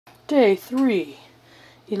Day 3,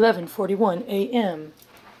 11:41 a.m.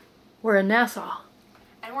 We're in Nassau.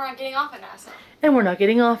 And we're not getting off at Nassau. And we're not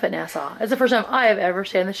getting off at Nassau. It's the first time I have ever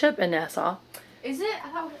stayed on the ship in Nassau. Is it?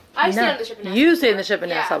 I've stayed on the ship in Nassau. You stayed on the ship in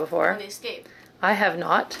Nassau before. On the Escape. I have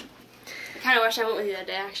not. I kind of wish I went with you that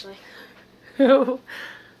day, actually.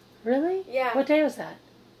 Really? Yeah. What day was that?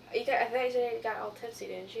 I think you said you got all tipsy,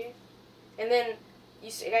 didn't you? And then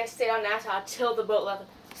you guys stayed on Nassau till the boat left.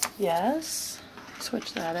 Yes.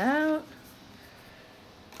 Switch that out.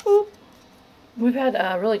 Boop. We've had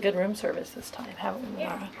really good room service this time, haven't we,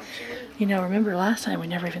 Laura? Yeah, you know, remember last time we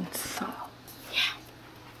never even saw. Yeah.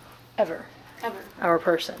 Ever. Ever. Our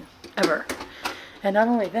person. Ever. And not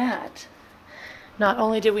only that, not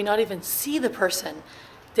only did we not even see the person,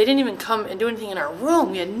 they didn't even come and do anything in our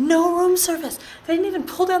room. We had no room service. They didn't even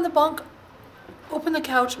pull down the bunk, open the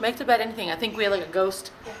couch, make the bed, anything. I think we had like a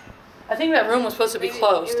ghost. Yeah. I think that room was supposed to be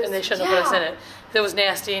closed and they shouldn't have put us in it. It was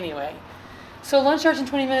nasty anyway. So lunch starts in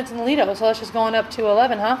 20 minutes in Lido, so that's just going up to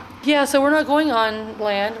 11, huh? Yeah, so we're not going on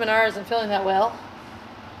land. Manara isn't feeling that well.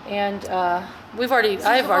 And I've already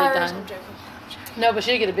done. I'm joking. No, but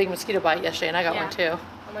she did get a big mosquito bite yesterday, and I got one too.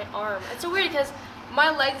 On my arm. It's so weird because my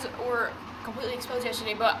legs were completely exposed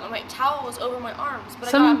yesterday, but my towel was over my arms. But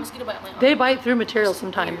I got a mosquito bite on my arm. They bite through material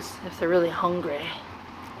sometimes if they're really hungry.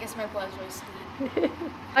 I guess my blood's really sweet.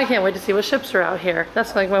 I can't wait to see what ships are out here.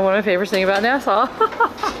 That's like one of my favorite things about Nassau.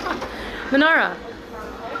 Manara,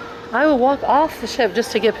 I will walk off the ship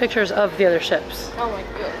just to get pictures of the other ships. Oh my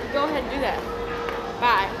god. Go ahead and do that.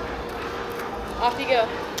 Bye. Off you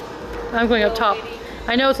go. I'm going up top.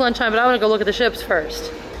 I know it's lunchtime, but I want to go look at the ships first.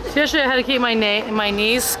 So yesterday I had to keep my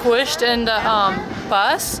knees squished in the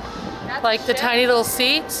bus, like the tiny little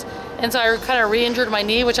seats. And so I kind of re-injured my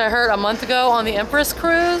knee, which I hurt a month ago on the Empress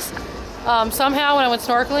cruise. Somehow when I went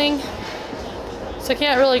snorkeling. So I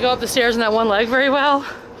can't really go up the stairs in that one leg very well.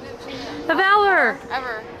 The Valor!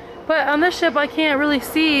 Ever. But on this ship I can't really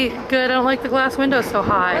see good. I don't like the glass windows so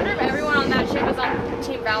high. I wonder if everyone on that ship is on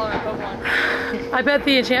Team Valor and Pokemon. I bet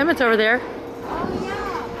the enchantment's over there. Oh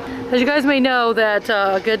yeah. As you guys may know, that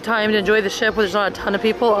a good time to enjoy the ship where there's not a ton of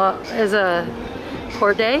people is a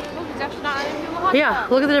port day. Look, there's actually not any people on Yeah,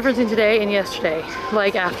 look at the difference in today and yesterday,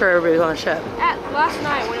 like after everybody was on the ship. Last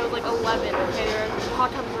night when it was like 11, okay, the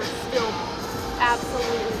hot tubs were still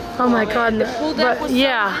absolutely Oh my god. The pool deck was so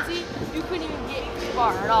busy, you couldn't even get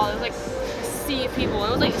far at all. It was like a sea of people.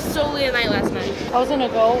 It was like so late at night last night. I was gonna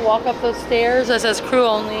go walk up those stairs that says crew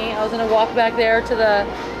only. I was gonna walk back there to the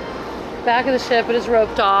back of the ship, but it's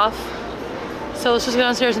roped off. So let's just go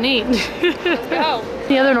downstairs and eat. Let's go.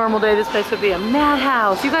 The other normal day, this place would be a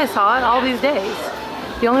madhouse. You guys saw it all these days.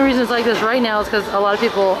 The only reason it's like this right now is because a lot of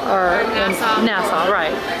people are in Nassau,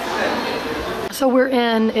 right? So we're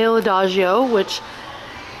in Il Adagio, which,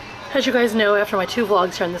 as you guys know, after my 2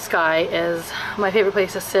 vlogs here in the sky, is my favorite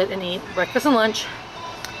place to sit and eat breakfast and lunch.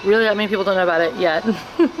 Really, not many people don't know about it yet.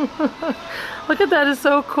 Look at that, it's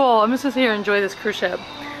so cool. I'm just gonna sit here and enjoy this cruise ship.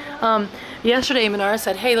 Yesterday, Manara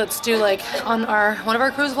said, hey, let's do like on one of our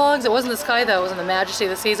cruise vlogs. It wasn't the sky though, it was in the Majesty of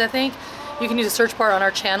the Seas, I think. You can use a search bar on our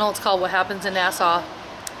channel. It's called What Happens in Nassau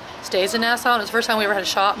Stays in Nassau. And it's the first time we ever had to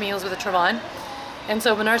shop meals with a Trevon. And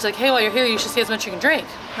so Manara's like, hey, while you're here, you should see as much you can drink.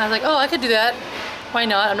 And I was like, oh, I could do that. Why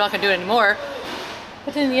not? I'm not gonna do it anymore.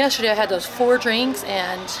 But then yesterday I had those 4 drinks,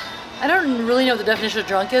 and I don't really know what the definition of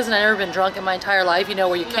drunk is, and I've never been drunk in my entire life, you know,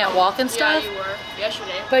 where you can't walk and stuff. Yeah, you were.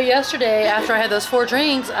 Yesterday. But yesterday, after I had those 4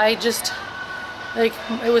 drinks, I just, like,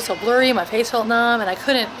 it was so blurry, my face felt numb, and I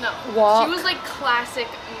couldn't walk. She was like classic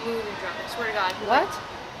movie drunk, I swear to God. What?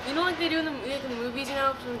 Like, you know, like they do in the movies, you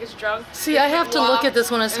know, if someone gets drunk. See, I have to look at this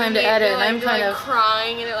when it's time to edit, and I'm kind of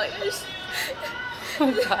crying, and they're like, just...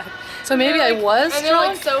 Oh God. So maybe I was and they're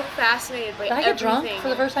drunk? like so fascinated by everything. Did I get drunk for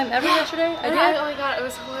the first time ever yesterday? I did? Oh my God, it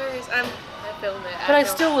was hilarious. I filmed it. But I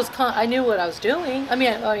still was, I knew what I was doing. I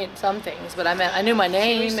mean some things, but I knew my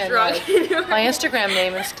name and like, my Instagram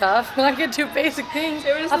name and stuff. When I could do basic things.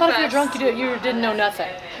 I thought if you were drunk, you didn't know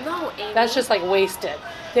nothing. No, Amy. That's just like wasted.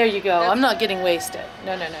 There you go. I'm not getting wasted.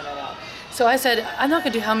 No. So I said, I'm not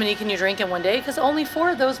going to do how many can you drink in one day, because only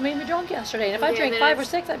 4 of those made me drunk yesterday. And if I drank 5 or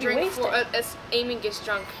 6, I'd be wasted. Amy gets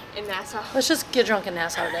drunk in Nassau. Let's just get drunk in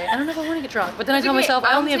Nassau today. I don't know if I want to get drunk. But then I tell myself,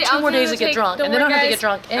 I only have 2 more days to get drunk. And then I don't have to get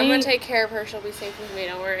drunk. I'm going to take care of her. She'll be safe with me.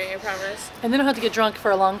 Don't worry. I promise. And then I don't have to get drunk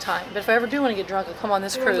for a long time. But if I ever do want to get drunk, I'll come on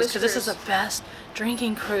this cruise, because this is the best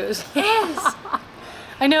drinking cruise. It is.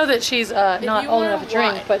 I know that she's not old enough to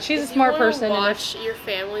drink, but she's a smart person. If you want to watch your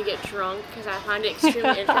family get drunk, because I find it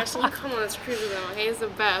extremely interesting, you come on this cruise with them, okay? It's the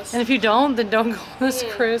best. And if you don't, then don't go on this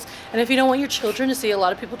cruise. And if you don't want your children to see a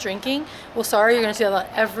lot of people drinking, well, sorry, you're going to see that on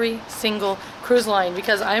every single cruise line,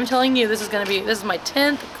 because I'm telling you, this is my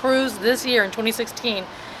 10th cruise this year in 2016.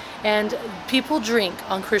 And people drink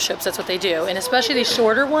on cruise ships. That's what they do. And especially these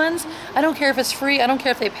shorter ones, I don't care if it's free. I don't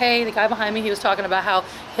care if they pay. The guy behind me, he was talking about how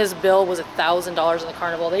his bill was $1,000 in the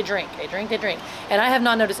Carnival. They drink. And I have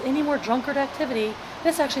not noticed any more drunkard activity.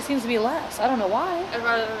 This actually seems to be less. I don't know why. And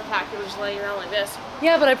rather than the fact that we're just laying around like this.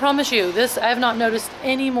 Yeah, but I promise you, I have not noticed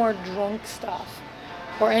any more drunk stuff.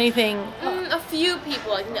 Or anything. A few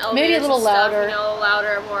people, like in the elevators, maybe a little louder. Stuff, you know,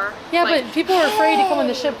 louder, more. Yeah, like, but people are afraid to come on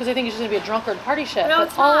the ship because they think it's just gonna be a drunkard party ship. No,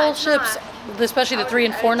 but all ships, especially the 3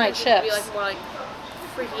 and 4 night ships. Be like more like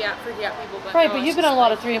freaky out people. But right, no, but you've been on a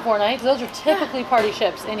lot of 3 and 4 nights. Those are typically party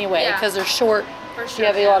ships anyway, because they're short. For sure, you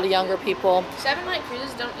have a lot of younger people. 7-night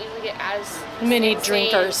cruises don't usually get as many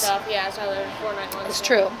drinkers. Stuff. Yeah, it's other 4-night ones. It's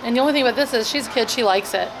true. And the only thing about this is she's a kid. She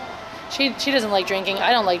likes it. She doesn't like drinking.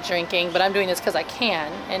 I don't like drinking, but I'm doing this because I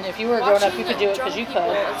can. And if you were growing up, you could do it because you could.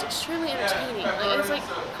 It's extremely entertaining. Like, it's like,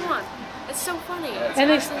 come on. It's so funny. And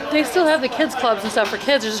they still have the kids clubs and stuff for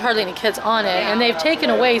kids. There's just hardly any kids on it. And they've taken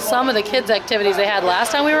away some of the kids activities they had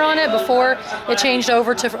last time we were on it before it changed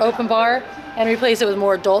over to open bar and replaced it with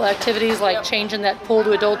more adult activities like changing that pool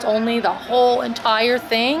to adults only. The whole entire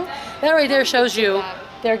thing. That right there shows you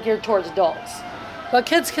they're geared towards adults. But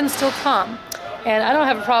kids can still come. And I don't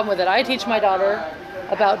have a problem with it. I teach my daughter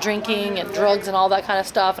about drinking and drugs and all that kind of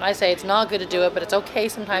stuff. And I say it's not good to do it, but it's okay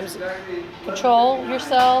sometimes. Control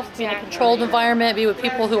yourself, be in a controlled environment, be with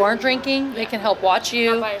people who aren't drinking. They can help watch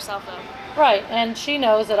you. Not by yourself, though. Right, and she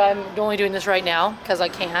knows that I'm only doing this right now because I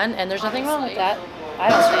can, and there's nothing wrong with that. I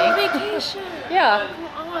don't think. Vacation. Yeah.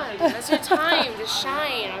 Come on. That's your time to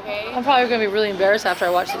shine, okay? I'm probably going to be really embarrassed after I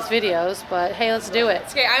watch these videos, but hey, let's do it.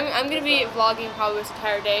 It's okay. I'm going to be vlogging probably this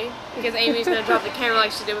entire day because Amy's going to drop the camera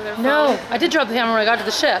like she did with her phone. No, I did drop the camera when I got to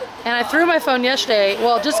the ship, and I threw my phone yesterday.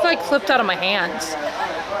 Well, it just like flipped out of my hands.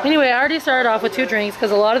 Anyway, I already started off with 2 drinks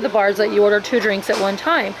because a lot of the bars let you order 2 drinks at one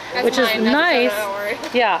time, which is nice.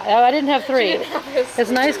 Yeah, I didn't have 3. It's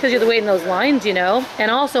nice because you have to wait in those lines, you know. And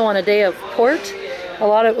also on a day of port,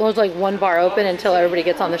 it was like 1 bar open until everybody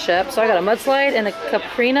gets on the ship. So I got a mudslide and a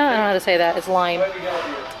caprina. I don't know how to say that. It's lime.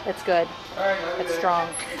 It's good. It's strong.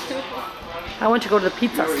 I want to go to the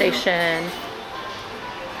pizza station.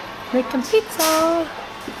 Making pizza.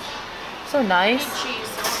 So nice.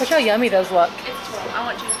 Look how yummy those look. I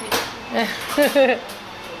want cheese pizza.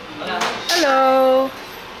 Hello.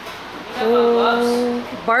 Ooh,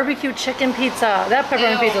 barbecue chicken pizza. That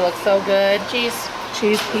pepperoni pizza looks so good. Cheese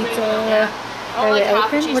pizza. Yeah. Are they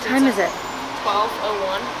open? What time is it?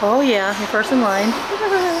 12:01. Oh yeah, you're first in line.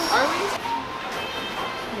 Are we?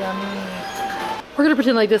 Yummy. We're gonna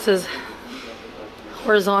pretend like this is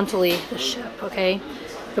horizontally the ship, okay?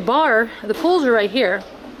 The pools are right here,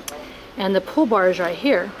 and the pool bar is right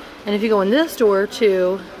here. And if you go in this door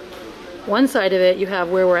to one side of it, you have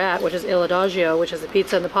where we're at, which is Il Adagio, which is the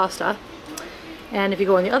pizza and the pasta. And if you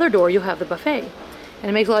go in the other door, you have the buffet. And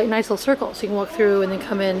it makes a nice little circle, so you can walk through and then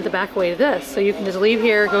come in the back way to this. So you can just leave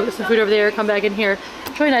here, go get some food over there, come back in here.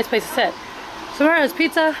 It's a really nice place to sit. So Mara has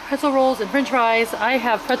pizza, pretzel rolls, and french fries. I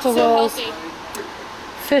have pretzel rolls,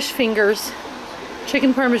 fish fingers,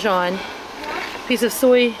 chicken parmesan, piece of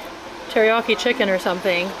soy teriyaki chicken or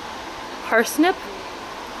something, parsnip,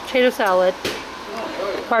 potato salad,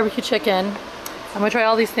 barbecue chicken. I'm gonna try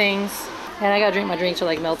all these things, and I gotta drink my drinks are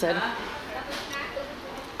like melted.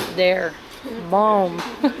 There. Boom.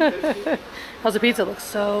 How's the pizza? It looks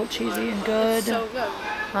so cheesy and good. It's so good.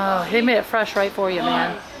 Oh, they made it fresh right for you,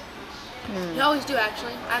 man. You always do,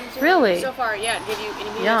 actually. Really? So far, yeah, give you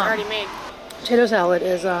anything that's already made. Potato salad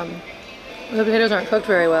is, the potatoes aren't cooked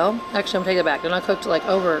very well. Actually, I'm gonna take it back. They're not cooked like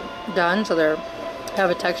overdone, so they have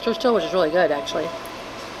a texture still, which is really good, actually.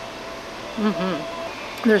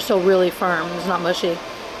 They're still really firm. It's not mushy.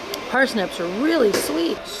 Parsnips are really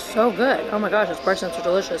sweet. So good. Oh my gosh, those parsnips are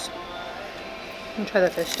delicious. Let me try the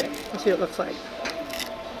fish stick. Let's see what it looks like.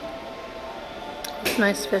 It's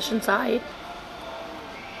nice fish inside.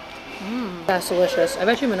 That's delicious. I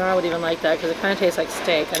bet you Manara would even like that because it kind of tastes like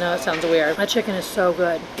steak. I know it sounds weird. That chicken is so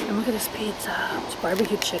good. And look at this pizza. It's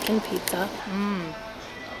barbecue chicken pizza.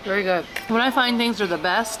 Very good. When I find things are the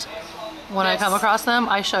best, when I come across them,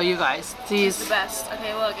 I show you guys. These. It's the best.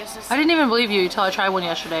 Okay, look, it's just. I didn't even believe you until I tried one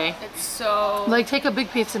yesterday. It's so. Like, take a big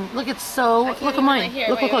piece and look, it's so. Look at mine. Here.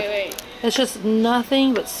 Look, Wait. It's just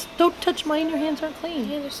nothing but. Don't touch mine. Your hands aren't clean.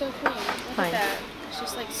 Your hands are so clean. Look Fine. at that. It's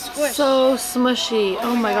just like squish. So smushy.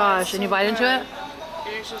 Oh my gosh. And you bite into it?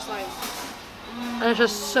 it's just like... And it's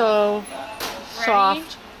just so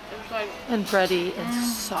soft Like, and bready and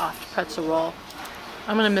soft pretzel roll.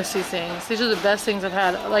 I'm gonna miss these things. These are the best things I've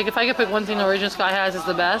had. Like if I could pick one thing Norwegian Sky has is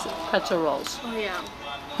the best, pretzel rolls. oh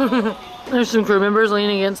yeah. There's some crew members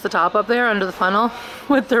leaning against the top up there under the funnel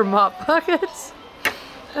with their mop buckets.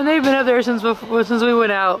 And they've been up there since we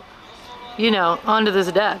went out, you know, onto this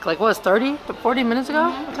deck. Like what, 30 to 40 minutes ago?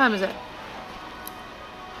 What time is it?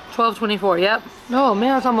 12:24, yep. Oh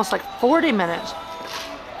man, it's almost like 40 minutes.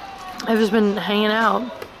 I've just been hanging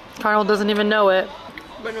out. Carnival doesn't even know it.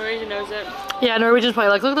 But Norwegian knows it. Yeah, Norwegian's probably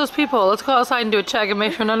like, look at those people. Let's go outside and do a check and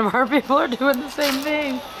make sure none of our people are doing the same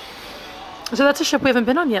thing. So that's a ship we haven't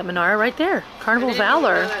been on yet, Menara, right there. Carnival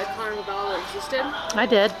Valor. I didn't even know that Carnival Valor existed. I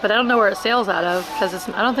did, but I don't know where it sails out of because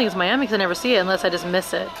I don't think it's Miami because I never see it unless I just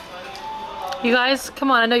miss it. You guys,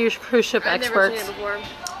 come on, I know you're cruise ship experts. I've never seen it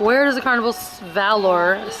before. Where does the Carnival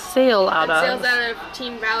Valor sail out of? It sails out of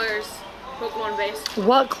Team Valor's Pokemon base.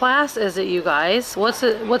 What class is it, you guys? What's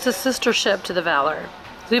a sister ship to the Valor?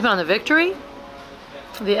 So we've been on the Victory,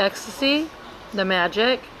 the Ecstasy, the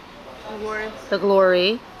Magic, the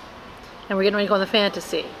Glory, and we're getting ready to go on the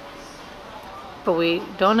Fantasy. But we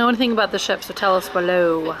don't know anything about the ship, so tell us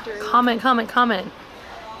below. Victory. Comment.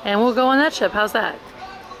 And we'll go on that ship. How's that?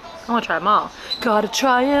 I want to try them all. Gotta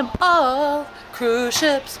try them all. Cruise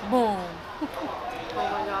ships, boom. Oh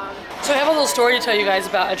my god. So I have a little story to tell you guys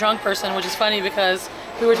about a drunk person, which is funny because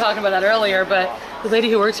we were talking about that earlier, but the lady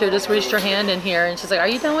who works here just reached her hand in here and she's like, are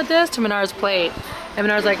you done with this? To Menara's plate. And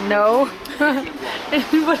Menara's like, no.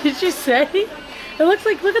 And what did she say? It looks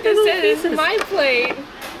like, look at those little pieces. It's my plate.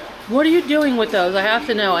 What are you doing with those? I have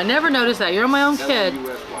to know. I never noticed that. You're my own kid.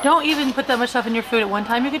 Don't even put that much stuff in your food at one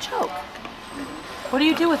time. You could choke. What do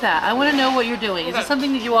you do with that? I want to know what you're doing. Is this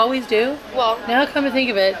something that you always do? Well, now come to think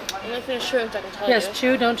of it. I'm gonna finish chewing so I can tell you. Yes,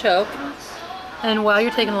 chew, don't choke. And while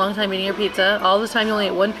you're taking a long time eating your pizza, all this time you only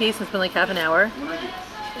ate one piece and it's been like half an hour.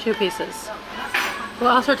 2 pieces.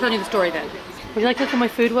 Well, I'll start telling you the story then. Would you like to look at my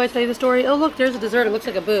food while I tell you the story? Oh look, there's a dessert. It looks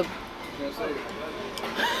like a boob.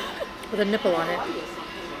 With a nipple on it.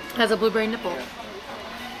 It has a blueberry nipple.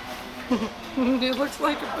 It looks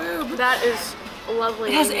like a boob. That is lovely.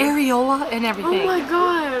 It has areola and everything. Oh my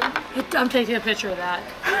god. I'm taking a picture of that.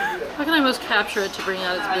 How can I most capture it to bring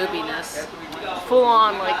out its boobiness? Full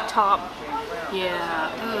on, like, top.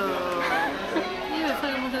 Yeah. Oh. Yeah, it's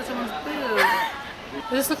like I'm looking at someone's boob.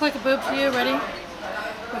 Does this look like a boob to you? Ready?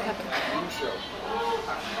 What happened?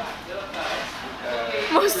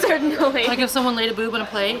 Most certainly. Like if someone laid a boob on a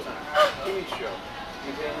plate?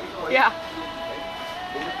 Yeah.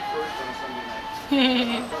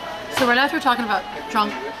 So right after talking about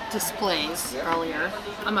drunk displays earlier,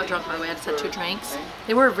 I'm not drunk by the way, I just had 2 drinks.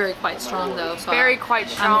 They were very quite strong though. So Very quite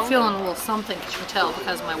strong. I'm feeling a little something, as you can tell,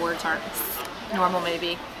 because my words aren't normal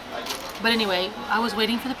maybe. But anyway, I was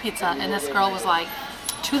waiting for the pizza and this girl was like,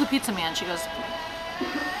 to the pizza man, she goes,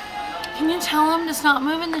 can you tell him to stop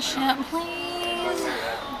moving the ship, please?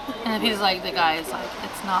 And the guy is like,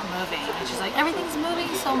 it's not moving. And she's like, everything's moving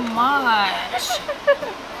so much.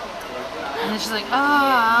 And then she's like,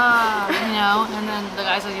 you know, and then the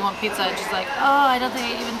guy says, you want pizza? And she's like, oh, I don't think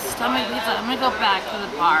I even stomach pizza. I'm gonna go back to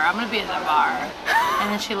the bar. I'm gonna be at the bar.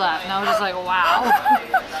 And then she left. And I was just like, wow.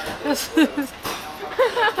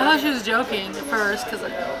 I thought she was joking at first, because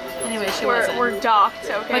anyway, she wasn't. We're docked,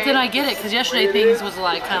 okay? But then I get it, because yesterday things was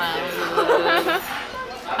like kind of,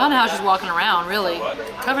 I don't know how she's walking around, really.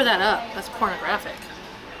 Cover that up. That's pornographic.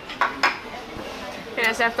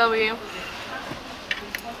 NSFW.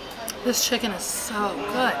 This chicken is so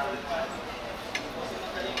good.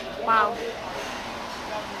 Wow.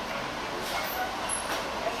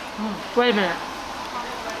 Wait a minute.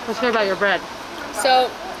 Let's hear about your bread. So,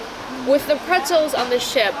 with the pretzels on the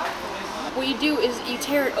ship, what you do is you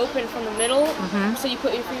tear it open from the middle. So you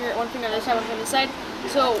put your finger, one finger on this side, one finger on this side.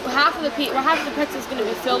 So half of the pretzel is going to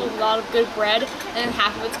be filled with a lot of good bread, and then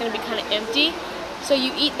half of it's going to be kind of empty. So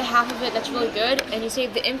you eat the half of it that's really good, and you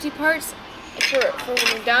save the empty parts for when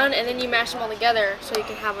you're done, and then you mash them all together so you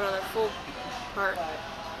can have another full part.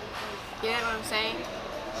 You know what I'm saying?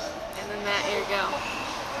 And then here you go.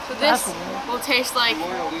 So this will taste like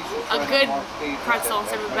a good pretzel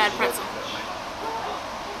instead of a bad pretzel.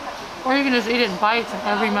 Or you can just eat it in bites and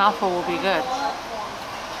every mouthful will be good.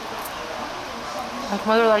 Like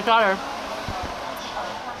mother, like daughter.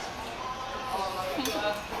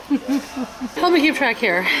 Let me keep track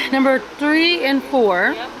here. Number 3 and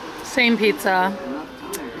 4, same pizza.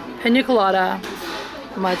 Pina colada,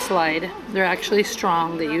 mudslide. They're actually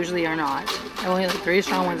strong. They usually are not. I've only had like 3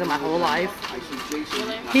 strong ones in my whole life.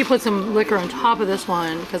 He put some liquor on top of this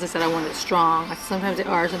one because I said I wanted it strong. Sometimes they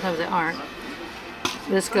are, sometimes they aren't.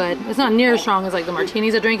 It's good. It's not near as strong as like the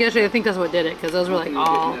martinis I drank yesterday. I think that's what did it, because those were like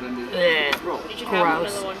all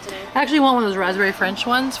gross. I actually want one of those raspberry French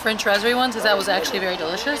ones, French raspberry ones, because that was actually very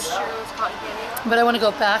delicious. But I want to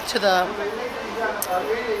go back to that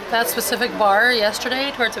specific bar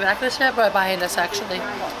yesterday towards the back of the ship, right behind us actually,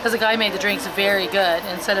 because the guy made the drinks very good.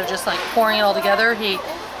 Instead of just like pouring it all together, he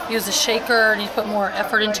used a shaker and he put more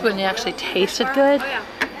effort into it, and it actually tasted good.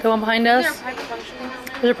 The one behind us.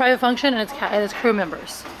 There's a private function, and it's crew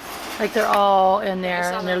members. Like they're all in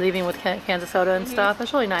there, and they're leaving with cans of soda and stuff.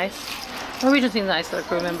 That's really nice. Norwegian seems nice to their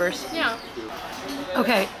crew members. Yeah.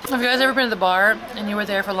 Okay, have you guys ever been to the bar and you were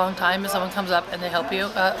there for a long time and someone comes up and they help you,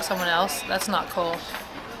 someone else? That's not cool.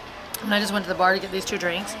 When I just went to the bar to get these 2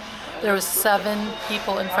 drinks, there was 7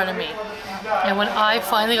 people in front of me. And when I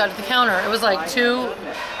finally got to the counter, it was like two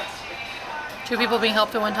people being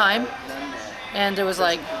helped at one time. And there was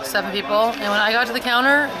like 7 people. And when I got to the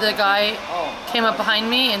counter, the guy came up behind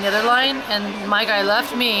me in the other line, and my guy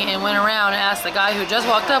left me and went around and asked the guy who just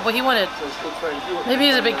walked up what he wanted. Maybe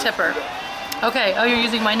he's a big tipper. Okay, oh, you're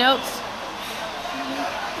using my notes?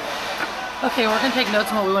 Okay, we're gonna take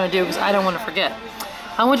notes on what we want to do because I don't want to forget.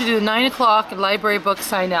 I want you to do the 9 o'clock library book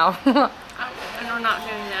sign now. And we're not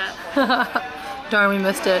doing that. Darn, we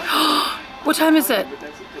missed it. What time is it?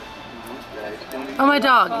 Oh, my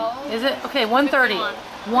dog. Is it? Okay, 1:30.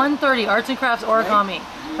 1:30, arts and crafts origami.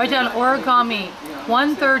 Write down origami.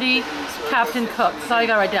 1:30, Captain Cook. That's all you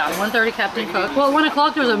gotta write down. 1:30, Captain Cook. Well, at 1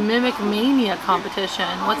 o'clock there was a Mimic Mania competition.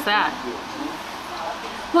 What's that?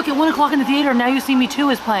 Look, at 1 o'clock in the theater, Now You See Me 2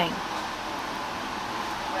 is playing.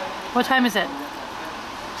 What time is it?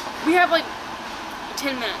 We have like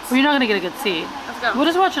 10 minutes. Well, you're not gonna get a good seat. Let's go. We'll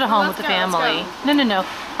just watch it at home with the family. No.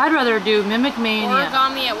 I'd rather do Mimic Mania.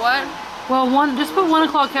 Origami at what? Well, just put 1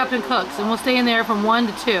 o'clock Captain Cook's, and we'll stay in there from 1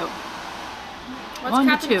 to 2. What's 1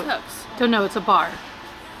 Captain to 2. Cook's? Don't know. It's a bar.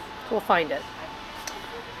 We'll find it.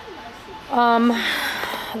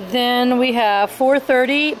 Then we have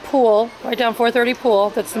 4:30 pool. Write down 4:30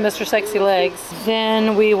 pool. That's the Mr. Sexy Legs.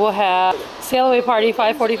 Then we will have sail away party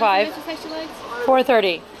 5:45.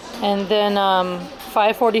 4:30, and then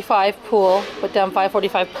 5:45 pool. Put down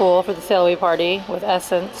 5:45 pool for the sail away party with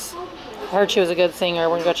Essence. I heard she was a good singer.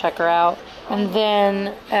 We're gonna go check her out. And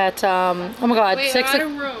then at oh my God, Wait, 6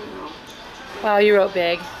 o'clock. Wow, you wrote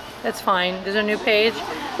big. That's fine. There's a new page.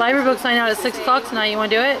 Library book sign out at 6 o'clock tonight. You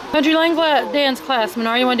want to do it? Country line dance class.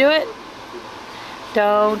 Minar, you want to do it?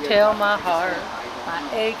 Don't tell my heart, my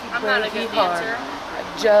achy, breaky heart.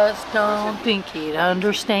 I just don't think he'd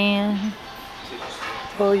understand.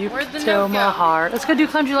 Oh, you can tell my heart. Let's go do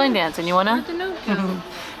country line dancing. You wanna? Where'd the note go?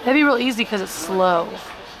 That'd be real easy because it's slow.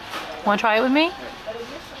 Wanna try it with me?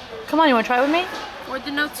 Come on, you wanna try it with me? Where'd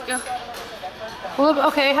the notes go? Well,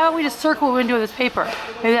 okay, how about we just circle what we're gonna do with this paper?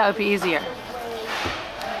 Maybe that would be easier.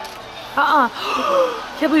 Can't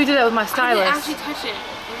believe you did that with my stylus. I didn't actually touch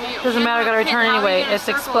it. Doesn't matter, I gotta return anyway. It's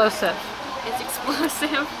explosive. It's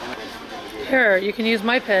explosive. Here, you can use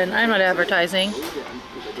my pen. I'm not advertising.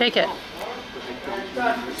 Take it.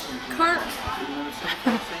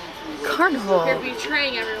 Carnival. You're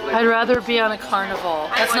betraying everyone. I'd rather be on a carnival.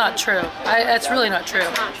 That's not true. That's really not true.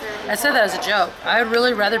 That's not true. I said that as a joke. I would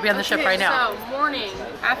really rather be on the ship right now. So, morning,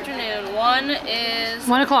 afternoon, 1 is...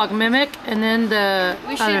 1 o'clock, Mimic, and then the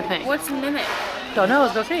other thing. What's Mimic? Don't know,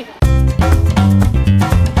 let's go see.